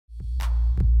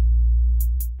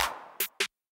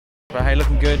But hey,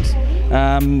 looking good.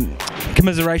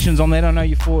 Commiserations on that. I know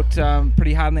you fought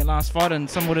pretty hard in that last fight, and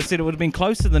some would have said it would have been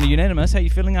closer than a unanimous. How are you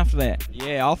feeling after that?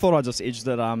 Yeah, I thought I just edged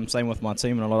it, same with my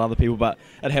team and a lot of other people, but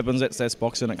it happens, that's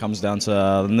boxing. It comes down to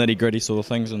the nitty-gritty sort of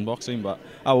things in boxing, but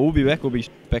we'll be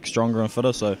back stronger and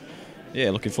fitter, so yeah,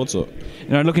 looking forward to it. You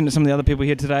know, looking at some of the other people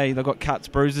here today, they've got cuts,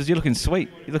 bruises. You're looking sweet.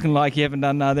 You're looking like you haven't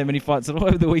done that many fights at all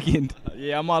over the weekend.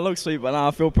 Yeah, I might look sweet, but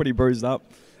I feel pretty bruised up.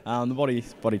 The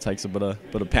body takes a bit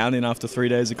of pounding after 3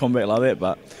 days of combat like that,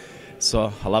 but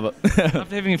so I love it.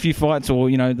 After having a few fights, or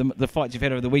you know, the fights you've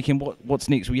had over the weekend, what's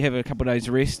next? Will you have a couple of days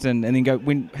of rest and then go?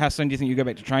 How soon do you think you go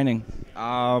back to training?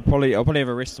 I'll probably have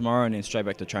a rest tomorrow and then straight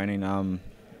back to training.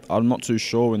 I'm not too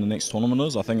sure when the next tournament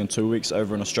is. I think in 2 weeks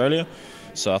over in Australia.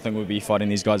 So I think we'll be fighting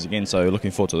these guys again. So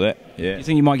looking forward to that. Yeah. You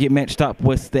think you might get matched up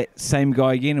with that same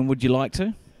guy again, and would you like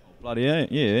to? Bloody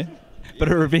yeah.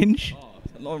 Bit of revenge. Oh,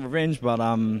 not revenge, but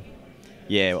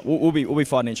yeah, we'll be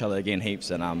fighting each other again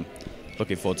heaps, and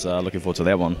looking forward to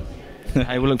that one.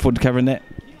 Hey, we'll look forward to covering that.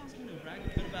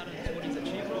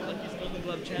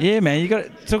 Yeah, man, you got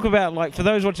to talk about, like, for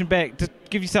those watching back, just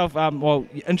give yourself, well,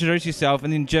 introduce yourself,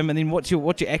 and then Jim, and then what's your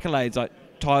accolades, like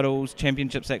titles,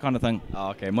 championships, that kind of thing.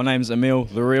 Okay, my name's Emile,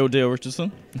 the real deal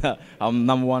Richardson. I'm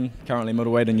 #1 currently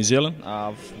middleweight in New Zealand.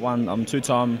 I'm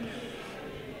two-time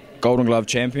Golden Glove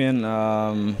champion.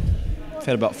 I've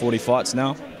had about 40 fights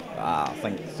now. I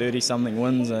think 30-something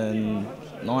wins and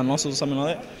 9 losses or something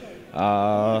like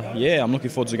that. Yeah, I'm looking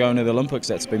forward to going to the Olympics.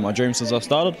 That's been my dream since I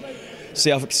started. See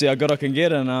how good I can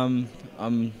get, and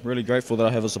I'm really grateful that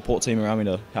I have a support team around me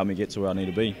to help me get to where I need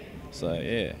to be. So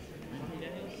yeah.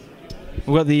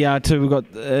 We've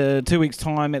got 2 weeks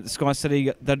time at the Sky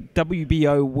City, the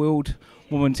WBO World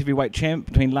Women's Heavyweight Champ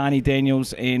between Lani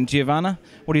Daniels and Giovanna.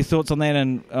 What are your thoughts on that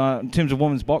in terms of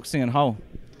women's boxing and whole?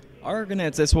 I reckon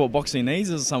that's what boxing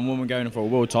needs, is some woman going for a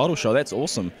world title shot. That's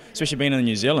awesome, especially being in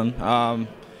New Zealand. I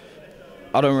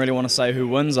don't really want to say who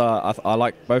wins. I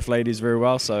like both ladies very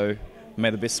well, so may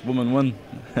the best woman win.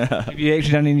 Have you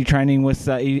actually done any training with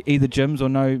either gyms, or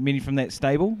know many from that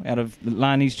stable, out of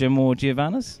Lani's gym or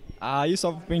Giovanna's? Yes,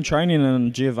 I've been training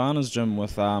in Giovanna's gym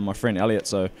with my friend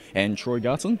Elliot and Troy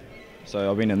Garton.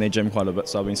 So I've been in their gym quite a bit,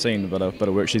 so I've been seeing a bit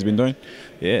of work she's been doing.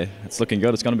 Yeah, it's looking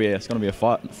good. It's going to be a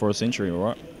fight for a century, all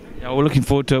right. Yeah, we're looking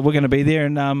forward to it. We're going to be there,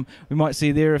 and we might see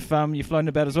you there if you're floating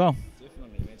about as well.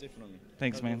 Definitely, man, definitely.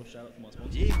 Thanks, man. Shout out to my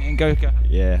sponsor. Yeah, man, go.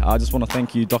 Yeah, I just want to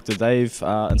thank you, Dr. Dave,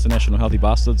 International Healthy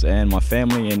Bastards, and my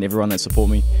family and everyone that support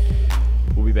me.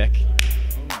 We'll be back.